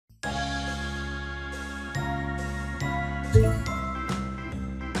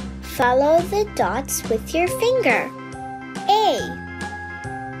Follow the dots with your finger. A,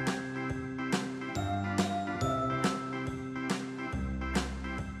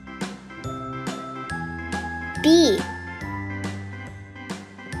 B,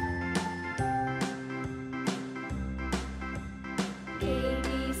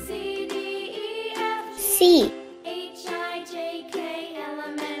 C, H, I, J, K, L,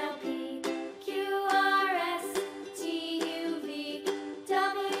 M, N, O, P, Q, R, S, T, U, V,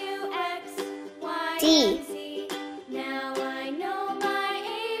 W, X, Y, D. and Z. Now I know my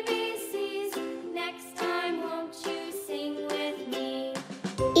ABCs. Next time, won't you sing with me?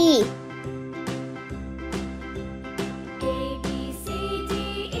 E, A, B, C, D,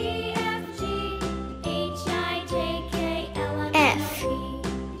 E, F, G, H, I, J, K, L, M, N, F. O,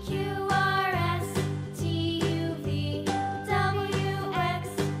 P, Q, R, S, T, U, V, W, X,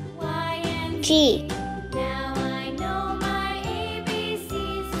 Y, and G. Now I know my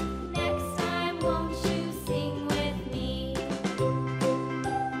ABCs. Next time, won't you sing with me?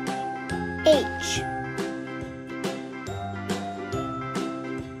 H,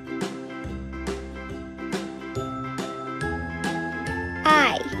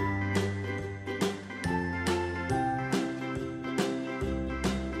 I,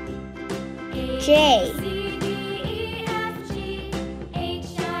 J. C, D, E, F, G,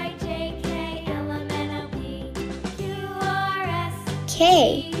 H, I, J, K, L, M, N, O, P, Q, R, S,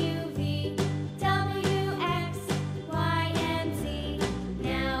 K. T, U, V, W, X, Y, and Z.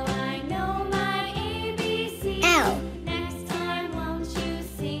 Now I know my ABCs. L. Next time, won't you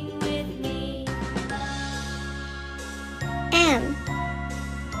sing with me? M,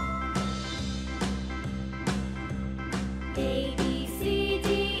 A, B, C, D,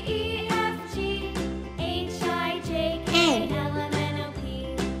 E, F, G, H, I, J, K, N. L, M, N, O,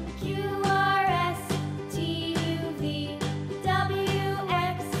 P, Q, R, S, T, U, V, W,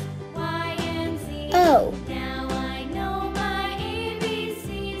 X, Y, and Z. O, Now I know my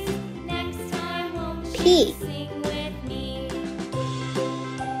ABCs. Next time, won't P. you sing with me?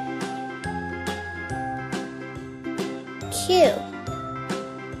 Q,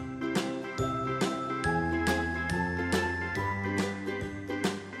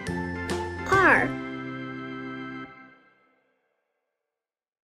 R,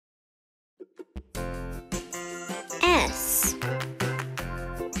 S,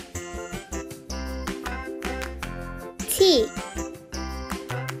 T,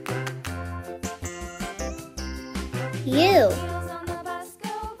 U, Wheels on the bus go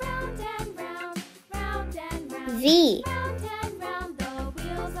round and round, round and round. V, Round and round, the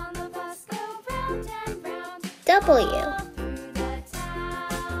wheels on the bus go round and round. W, All through the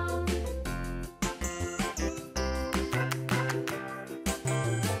town.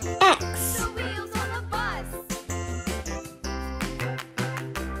 X, The wheels on the bus.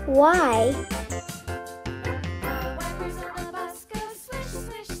 Y, The wipers on the bus go swish,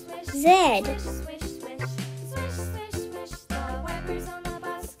 swish, swish. Z. Swish, swish, swish. Swish, swish, swish. The wipers on the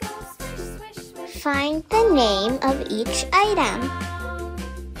bus go swish, swish, swish. Find the name of each item.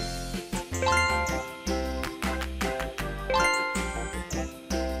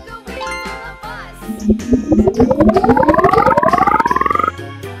 The wheels on the bus.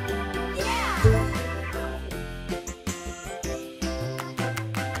 Yeah!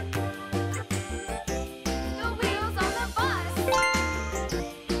 The wheels on the bus.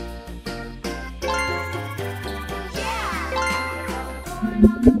 Yeah! Horn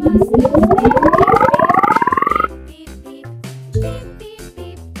on the bus goes beep, beep, beep, beep, beep,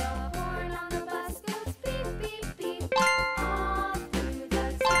 beep. The horn on the bus goes beep, beep, beep, all through the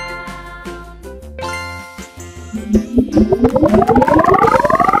town.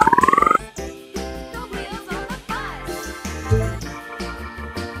 The wheels on the bus.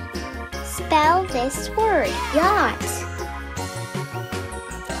 Spell this word, yacht.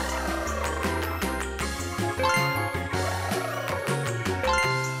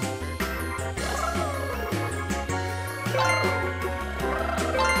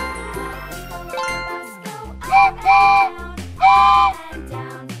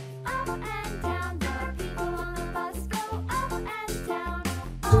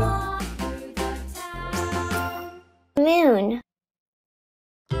 Moon.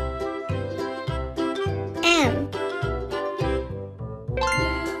 M.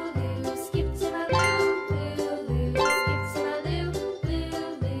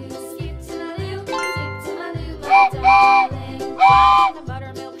 Flies in the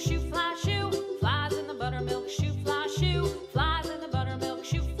buttermilk shoe, fly shoe. Flies in the buttermilk shoe, fly shoe. Flies in the buttermilk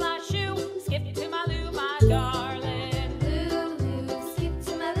shoe, fly shoe. Skip to my loo, my darling. Loo, skip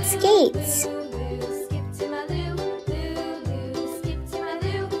to my loo. Skates. Loo, skip to my loo. Loo, skip to my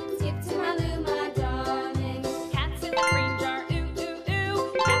loo.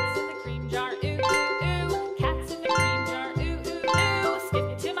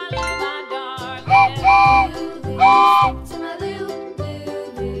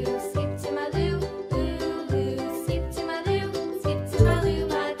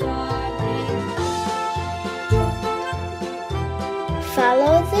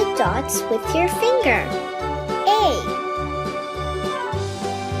 Follow the dots with your finger. A.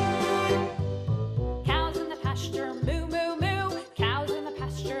 Cows in the pasture, moo, moo, moo. Cows in the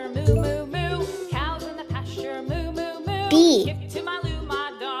pasture, moo, moo, moo. Cows in the pasture, moo, moo, moo. B. Skip to my loo,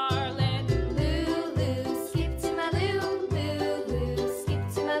 my darling. Loo, loo, skip to my loo. Loo, loo, skip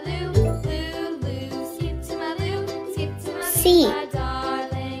to my loo. Loo, loo, skip to my loo. Skip to my C. loo, my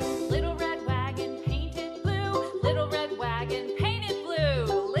darling. Little red wagon painted blue. Little red wagon painted blue.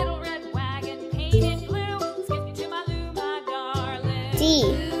 Little red wagon painted blue. Skip to my loo, my darling. D.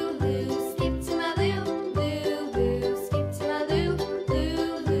 Loo, loo, skip to my loo. Loo, loo, skip to my loo.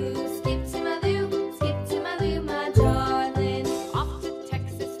 Loo, loo, skip to my loo. Skip to my loo, my darling. Off to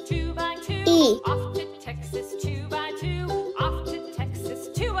Texas 2x2. E. Off to Texas 2x2. Off to Texas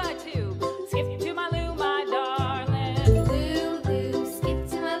 2x2. Skip to my loo, my darling. Loo, loo, skip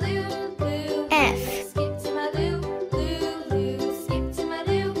to my loo. Loo, F. skip to my loo. Loo, loo, skip to my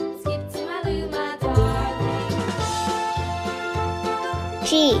loo. Skip to my loo, my darling.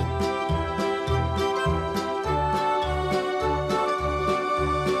 G.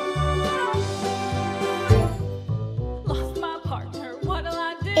 Lost my partner, what'll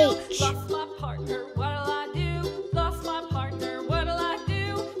I do? H. Lost my partner, what'll I do? Lost my partner, what'll I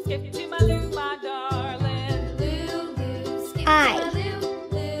do? Skip to my loo, my darling. Loo, loo, skip I. to my loo.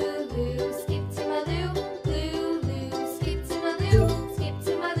 Loo, loo, skip to my loo. Loo, loo, skip to my loo. Skip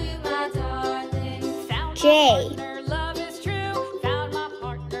to my loo, my darling. Found J. my partner, love is true. Found my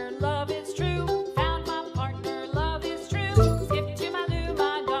partner, love is true. Found my partner, love is true. Skip to my loo,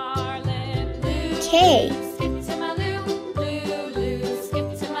 my darling. Loo, K. skip to my loo. Loo, loo, skip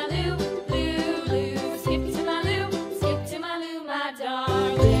to my loo. Loo, loo, skip to my loo. Skip to my loo, my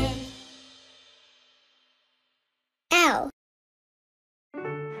darling. L.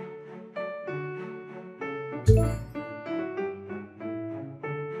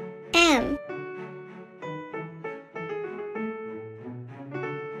 M.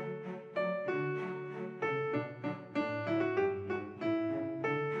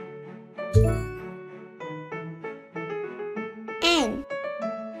 N.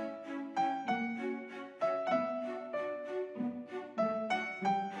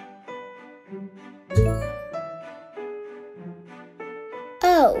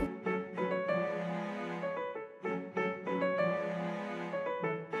 O.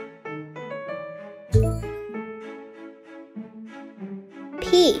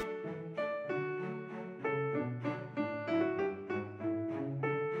 P.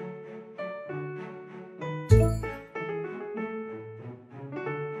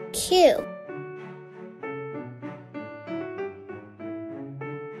 Q.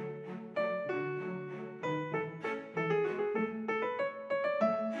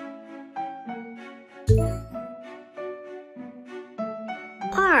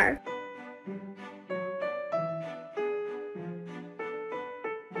 R.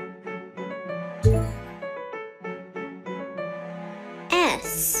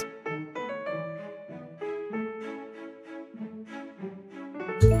 S.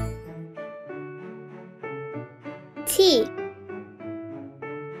 T.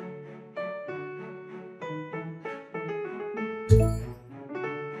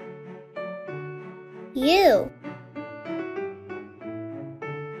 U.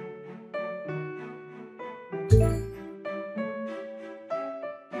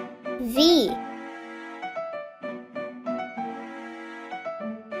 V.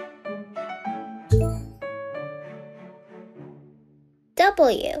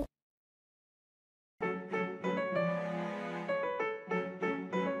 W.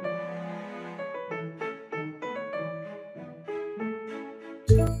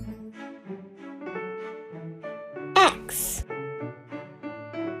 X.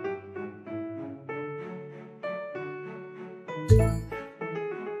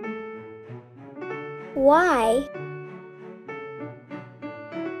 Y.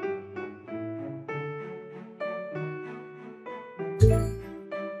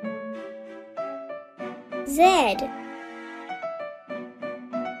 Z.